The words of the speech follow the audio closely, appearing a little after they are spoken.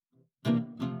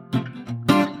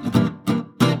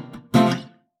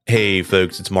Hey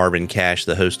folks, it's Marvin Cash,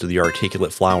 the host of the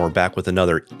Articulate Fly, and we're back with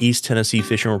another East Tennessee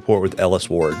fishing report with Ellis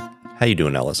Ward. How you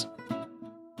doing, Ellis?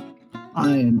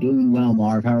 I am doing well,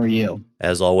 Marv. How are you?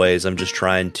 As always, I'm just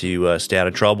trying to stay out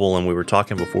of trouble, and we were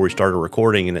talking before we started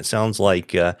recording, and it sounds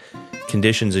like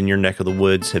conditions in your neck of the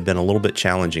woods have been a little bit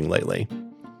challenging lately.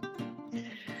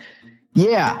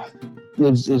 Yeah,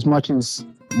 as much as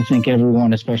I think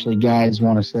everyone, especially guys,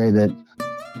 want to say that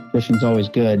fishing's always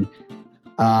good,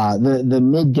 the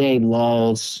midday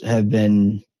lulls have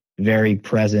been very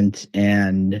present,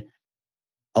 and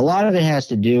a lot of it has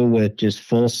to do with just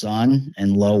full sun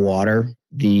and low water.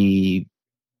 There's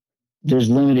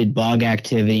limited bug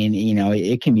activity, and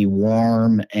it can be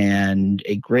warm and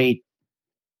a great,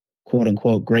 quote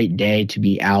unquote, great day to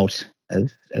be out,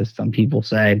 as some people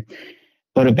say,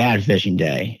 but a bad fishing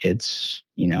day. It's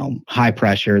high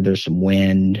pressure. There's some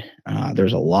wind.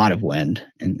 There's a lot of wind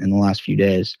in the last few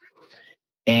days.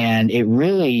 And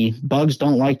bugs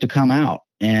don't like to come out.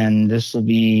 And this will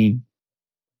be,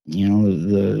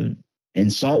 in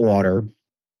saltwater,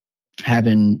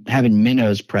 having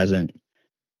minnows present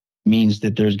means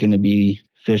that there's going to be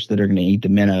fish that are going to eat the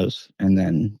minnows, and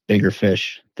then bigger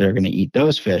fish that are going to eat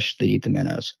those fish that eat the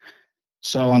minnows.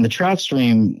 So on the trout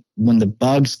stream, when the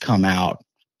bugs come out,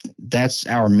 that's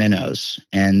our minnows,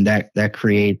 and that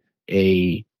creates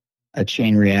a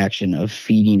chain reaction of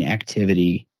feeding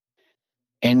activity.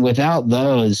 And without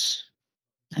those,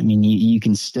 I mean, you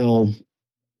can still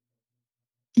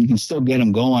get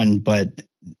them going, but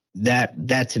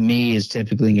that to me is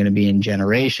typically going to be in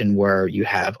generation where you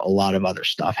have a lot of other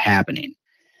stuff happening.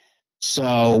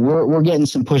 So we're getting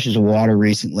some pushes of water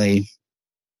recently,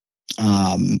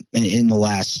 in the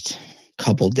last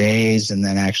couple days, and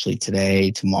then actually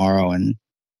today, tomorrow, and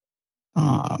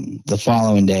the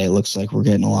following day, it looks like we're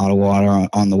getting a lot of water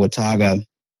on the Watauga.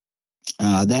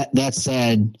 That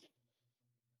said,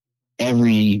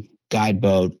 every guide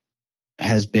boat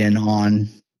has been on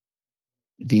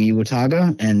the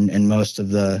Watauga, and most of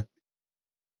the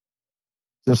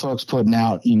folks putting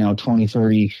out 20,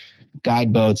 30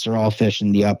 guide boats are all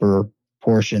fishing the upper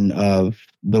portion of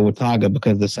the Watauga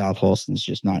because the South Holston's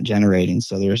just not generating,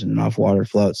 so there isn't enough water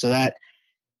float. So that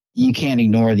you can't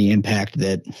ignore the impact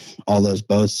that all those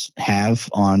boats have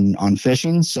on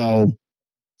fishing. So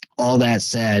all that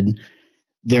said,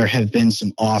 there have been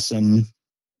some awesome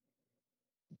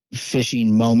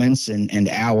fishing moments and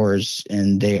hours,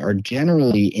 and they are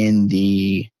generally in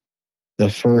the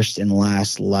first and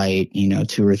last light,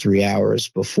 2 or 3 hours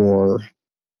before,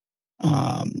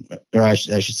 or I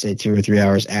should say 2 or 3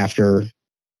 hours after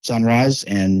sunrise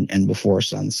and before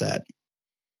sunset.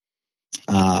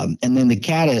 And then the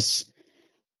caddis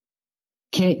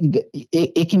can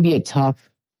be a tough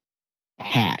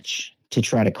hatch to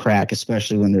try to crack,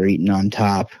 especially when they're eating on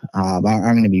top. I'm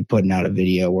going to be putting out a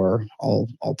video where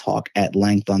I'll talk at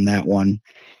length on that one.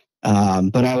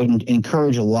 But I would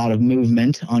encourage a lot of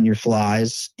movement on your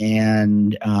flies,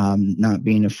 and not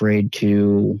being afraid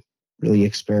to really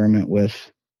experiment with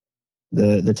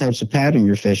the types of pattern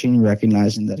you're fishing,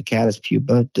 recognizing that a caddis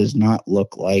pupa does not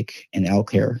look like an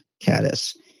elk hair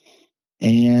caddis.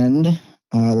 And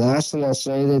lastly, I'll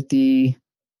say that the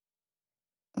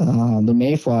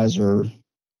mayflies are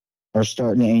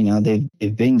starting to,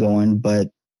 they've been going, but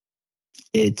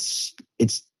it's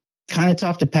kind of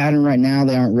tough to pattern right now.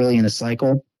 They aren't really in a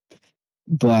cycle,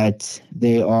 but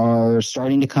they are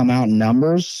starting to come out in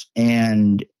numbers,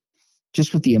 and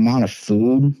just with the amount of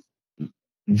food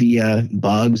via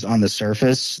bugs on the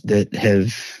surface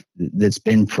that's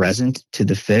been present to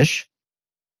the fish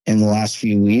in the last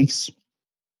few weeks,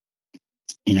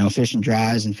 fish and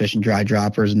dries and fish and dry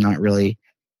droppers and not really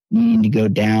needing to go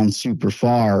down super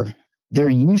far. They're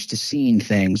used to seeing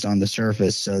things on the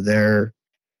surface, so they're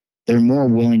more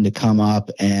willing to come up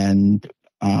and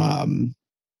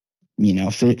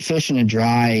fish in a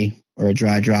dry or a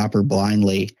dry dropper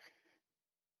blindly,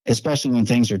 especially when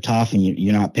things are tough and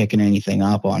you're not picking anything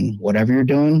up on whatever you're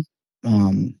doing.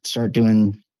 Start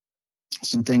doing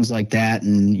some things like that,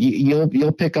 and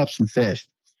you'll pick up some fish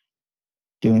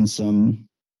doing some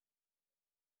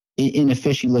in a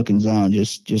fishy looking zone,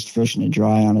 just fishing a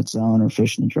dry on its own or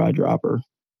fishing a dry dropper.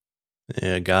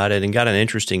 Yeah, got it. And got an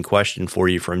interesting question for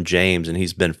you from James, and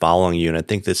he's been following you. And I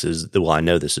think I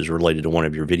know this is related to one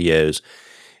of your videos.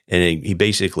 And he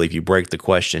basically, if you break the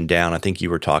question down, I think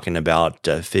you were talking about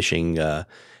fishing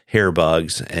hair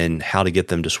bugs and how to get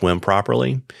them to swim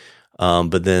properly.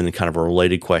 But then kind of a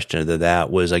related question to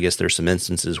that was, I guess there's some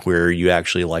instances where you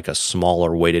actually like a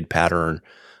smaller weighted pattern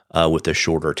with a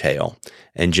shorter tail.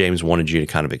 And James wanted you to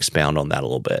kind of expound on that a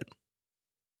little bit.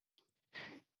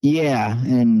 Yeah,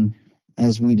 and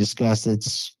as we discussed,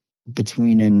 it's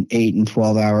between an 8 and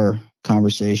 12-hour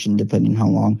conversation, depending how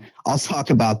long. I'll talk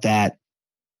about that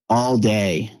all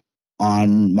day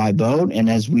on my boat. And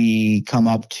as we come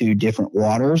up to different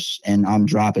waters and I'm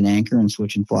dropping anchor and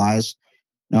switching flies.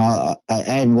 Now, I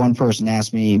had one person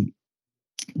ask me,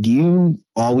 do you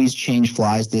always change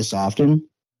flies this often?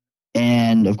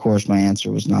 And of course, my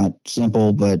answer was not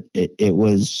simple, but it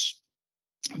was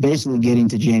basically getting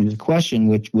to James's question,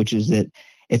 which is that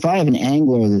if I have an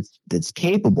angler that's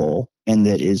capable and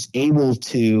that is able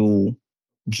to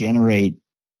generate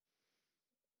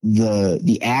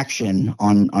the action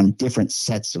on different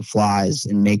sets of flies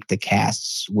and make the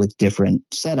casts with different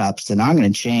setups, then I'm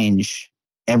going to change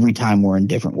every time we're in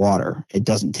different water. It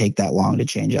doesn't take that long to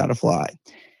change out a fly.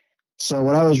 So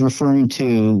what I was referring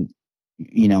to,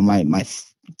 my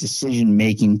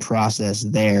decision-making process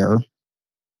there,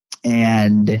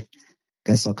 and I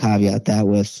guess I'll caveat that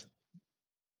with,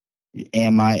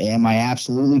 am I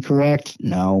absolutely correct?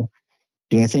 No.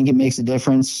 Do I think it makes a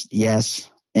difference? Yes.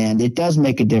 And it does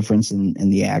make a difference in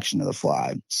the action of the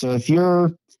fly. So if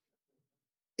you're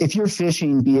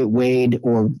fishing, be it wade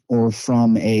or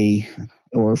from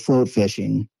or float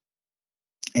fishing,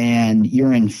 and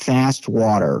you're in fast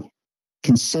water,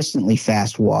 consistently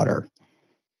fast water,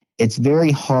 it's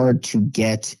very hard to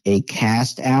get a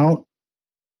cast out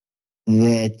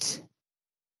that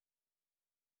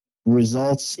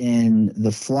results in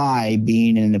the fly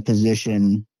being in a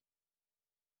position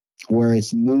where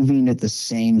it's moving at the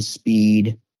same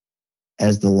speed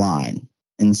as the line.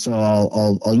 And so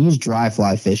I'll use dry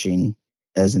fly fishing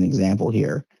as an example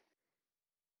here.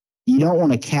 You don't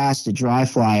want to cast a dry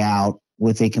fly out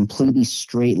with a completely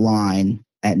straight line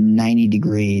at 90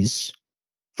 degrees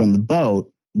from the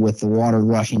boat with the water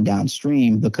rushing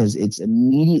downstream, because it's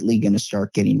immediately going to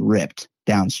start getting ripped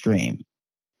downstream.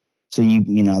 So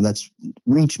that's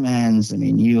reach mans. I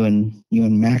mean, you and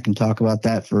Matt can talk about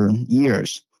that for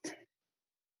years.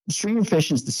 Streamer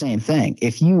fishing is the same thing.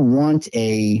 If you want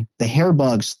the hair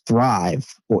bugs thrive,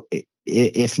 or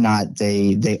if not,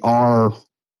 they are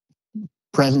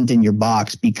present in your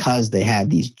box because they have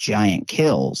these giant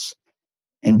kills,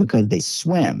 and because they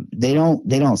swim. They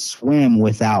don't swim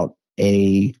without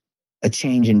a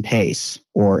change in pace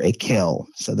or a kill.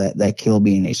 So that kill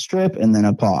being a strip and then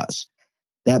a pause.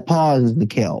 That pause is the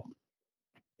kill.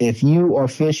 If you are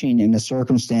fishing in a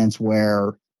circumstance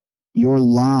where your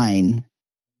line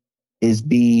is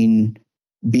being,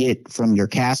 be it from your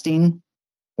casting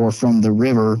or from the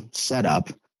river setup,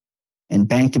 and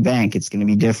bank to bank, it's going to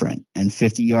be different. And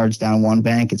 50 yards down one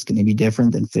bank, it's going to be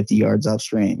different than 50 yards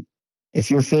upstream.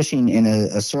 If you're fishing in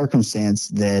a circumstance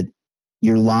that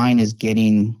your line is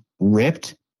getting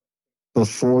ripped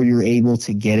before you're able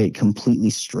to get it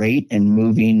completely straight and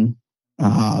moving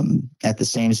at the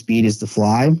same speed as the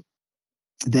fly,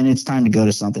 then it's time to go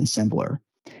to something simpler.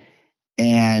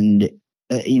 And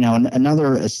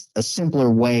a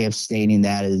simpler way of stating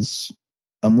that is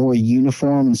a more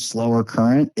uniform and slower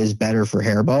current is better for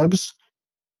hair bugs,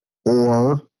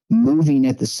 or moving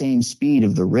at the same speed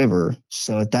of the river.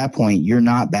 So at that point, you're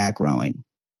not back rowing.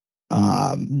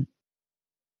 And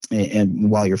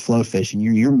while you're float fishing,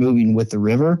 you're moving with the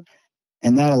river,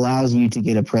 and that allows you to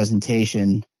get a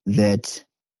presentation that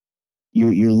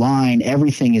your line,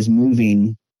 everything is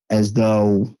moving as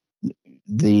though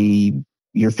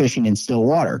you're fishing in still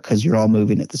water, because you're all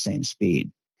moving at the same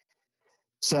speed.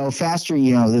 So faster,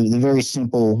 the very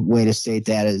simple way to state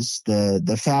that is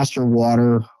the faster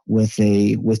water with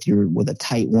a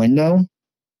tight window,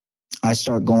 I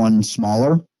start going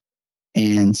smaller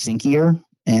and sinkier,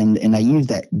 and I use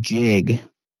that jig.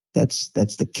 That's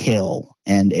the kill,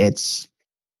 and it's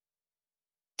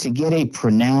to get a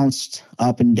pronounced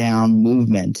up and down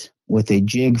movement with a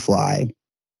jig fly,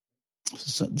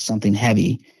 something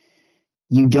heavy.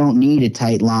 You don't need a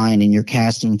tight line, and your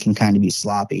casting can kind of be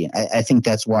sloppy. I think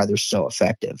that's why they're so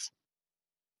effective.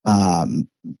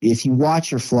 If you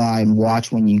watch your fly and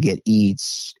watch when you get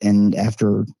eats, and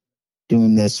after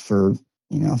doing this for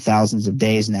thousands of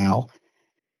days now,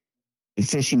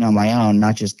 fishing on my own,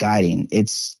 not just guiding,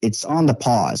 it's on the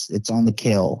pause, it's on the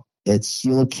kill.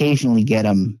 You'll occasionally get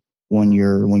them when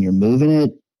you're moving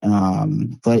it,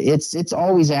 but it's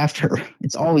always after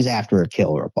a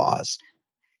kill or a pause.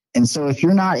 And so if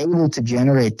you're not able to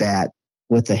generate that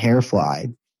with the hair fly,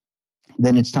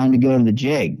 then it's time to go to the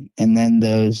jig. And then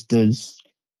those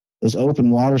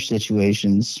open water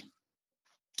situations,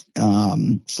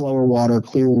 slower water,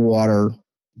 clearer water,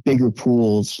 bigger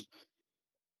pools,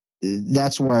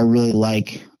 that's where I really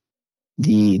like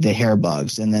the hair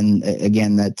bugs. And then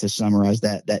again, that to summarize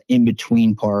that in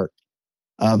between part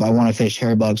of I want to fish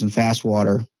hair bugs in fast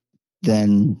water,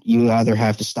 then you either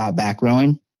have to stop back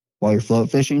rowing while you're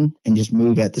float fishing and just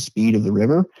move at the speed of the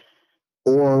river.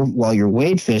 Or while you're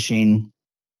wade fishing,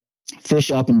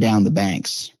 fish up and down the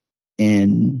banks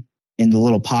in the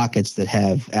little pockets that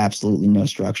have absolutely no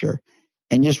structure.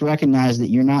 And just recognize that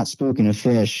you're not spooking a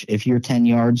fish. If you're 10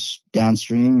 yards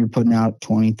downstream, you're putting out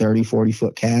 20, 30,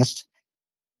 40-foot cast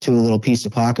to a little piece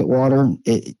of pocket water.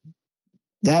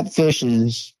 That fish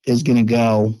is going to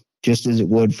go just as it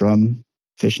would from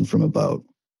fishing from a boat.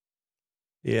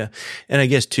 Yeah. And I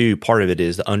guess too, part of it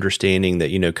is the understanding that,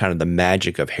 kind of the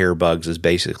magic of hair bugs is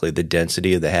basically the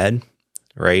density of the head,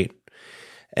 right?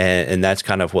 And that's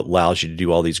kind of what allows you to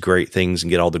do all these great things and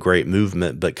get all the great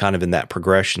movement, but kind of in that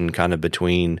progression kind of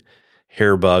between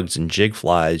hair bugs and jig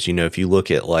flies, if you look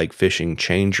at like fishing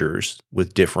changers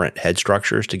with different head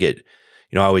structures to get,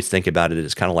 I always think about it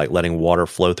as kind of like letting water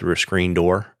flow through a screen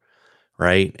door,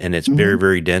 right? And it's very,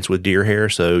 very dense with deer hair,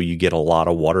 so you get a lot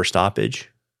of water stoppage.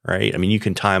 Right. I mean, you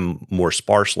can time more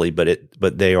sparsely, but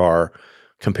they are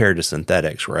compared to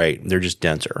synthetics, right? They're just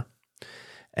denser.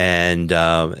 And,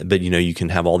 but you can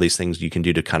have all these things you can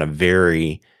do to kind of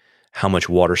vary how much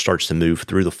water starts to move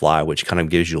through the fly, which kind of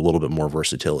gives you a little bit more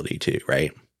versatility too,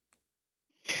 right?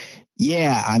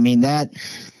 Yeah. I mean, that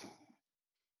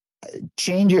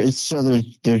changers. So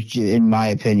there's, in my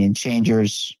opinion,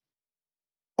 changers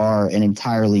are an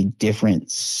entirely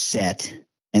different set.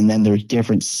 And then there's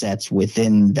different sets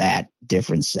within that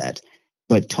different set,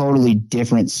 but totally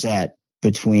different set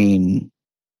between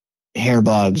hair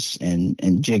bugs and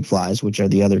jig flies, which are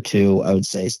the other two, I would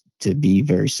say, to be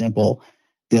very simple,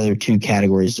 the other two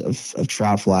categories of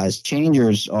trout flies.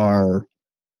 Changers are,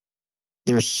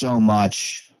 there's so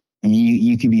much. I mean,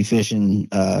 you could be fishing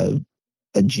a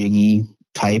jiggy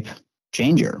type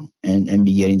changer and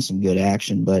be getting some good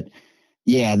action. But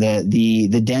yeah,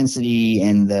 the density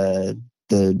and the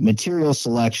material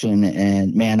selection,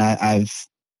 and man, I've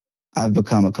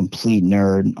become a complete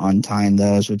nerd on tying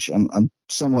those, which I'm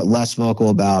somewhat less vocal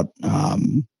about, I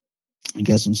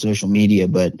guess, on social media,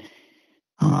 but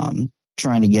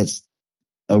trying to get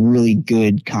a really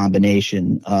good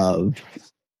combination of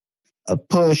a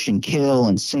push and kill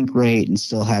and sink rate and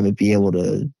still have it be able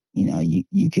to,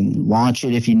 you can launch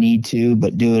it if you need to,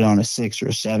 but do it on a 6 or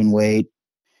a 7 weight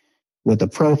with a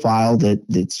profile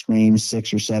that screams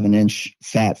 6 or 7 inch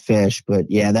fat fish. But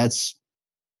yeah, there's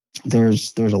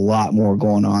a lot more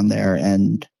going on there.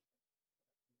 And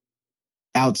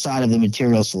outside of the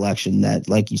material selection, that,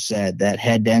 like you said, that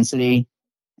head density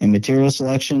and material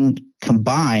selection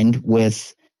combined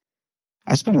with,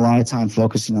 I spend a lot of time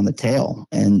focusing on the tail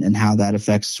and how that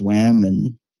affects swim.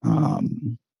 And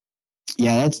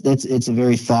yeah, it's a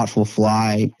very thoughtful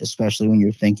fly, especially when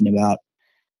you're thinking about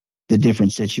the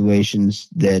different situations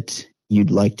that you'd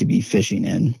like to be fishing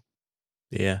in.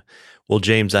 Yeah. Well,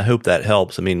 James, I hope that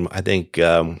helps. I mean, I think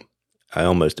I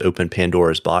almost opened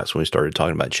Pandora's box when we started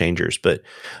talking about changers, but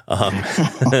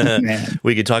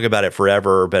we could talk about it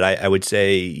forever. But I would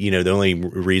say, the only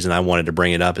reason I wanted to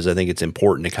bring it up is I think it's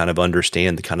important to kind of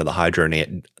understand the kind of the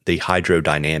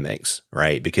hydrodynamics,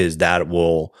 right? Because that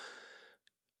will,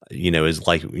 is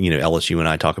like, Ellis, you and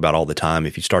I talk about all the time.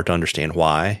 If you start to understand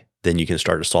why, then you can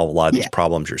start to solve a lot of these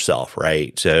problems yourself,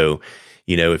 right? So,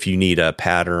 if you need a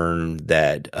pattern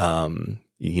that,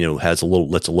 lets a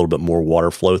little bit more water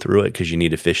flow through it because you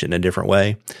need to fish it in a different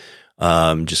way,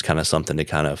 just kind of something to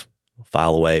kind of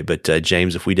file away. But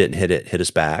James, if we didn't hit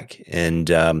us back. And,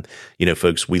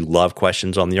 folks, we love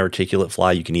questions on the articulate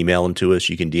fly. You can email them to us.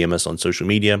 You can DM us on social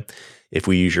media. If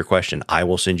we use your question, I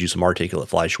will send you some articulate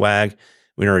fly swag.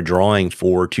 We're in a drawing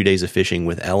for 2 days of fishing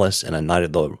with Ellis and a night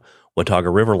at the Watauga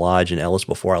River Lodge. And Ellis,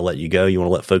 before I let you go, you want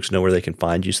to let folks know where they can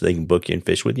find you so they can book you and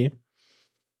fish with you?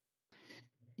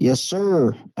 Yes,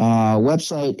 sir.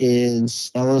 Website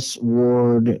is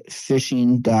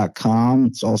elliswardfishing.com.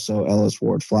 It's also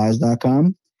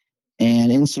elliswardflies.com.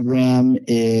 And Instagram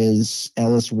is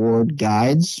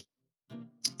elliswardguides.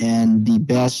 And the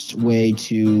best way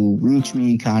to reach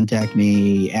me, contact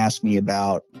me, ask me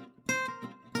about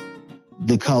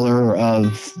the color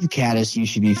of the caddis you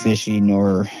should be fishing,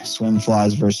 or swim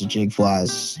flies versus jig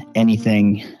flies,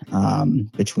 anything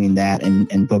between that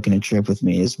and booking a trip with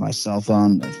me is my cell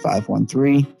phone at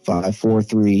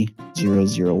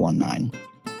 513-543-0019.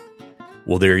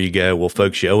 Well, there you go. Well,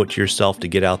 folks, you owe it to yourself to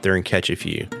get out there and catch a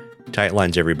few. Tight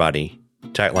lines, everybody.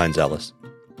 Tight lines, Ellis.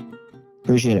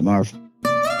 Appreciate it, Marv.